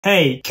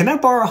Hey, can I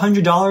borrow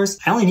 $100?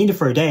 I only need it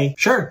for a day.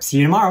 Sure, see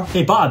you tomorrow.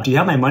 Hey Bob, do you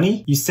have my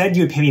money? You said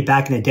you would pay me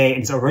back in a day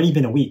and it's already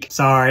been a week.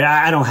 Sorry,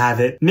 I don't have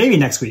it. Maybe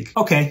next week.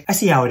 Okay, I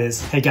see how it is.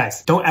 Hey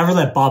guys, don't ever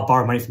let Bob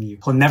borrow money from you.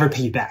 He'll never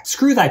pay you back.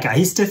 Screw that guy,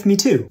 he stiffed me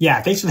too.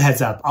 Yeah, thanks for the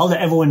heads up. I'll let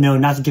everyone know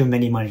not to give him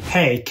any money.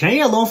 Hey, can I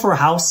get a loan for a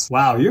house?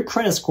 Wow, your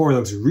credit score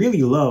looks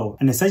really low.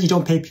 And it says you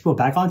don't pay people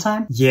back on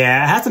time?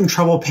 Yeah, I had some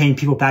trouble paying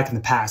people back in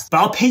the past, but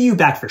I'll pay you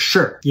back for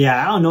sure. Yeah,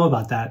 I don't know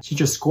about that. Since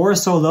your score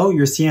is so low,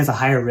 you're seen as a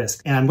higher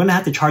risk, and I'm gonna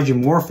have to charge you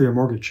more for your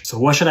mortgage. So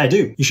what should I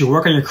do? You should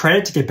work on your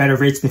credit to get better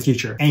rates in the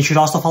future. And you should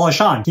also follow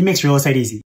Sean. He makes real estate easy.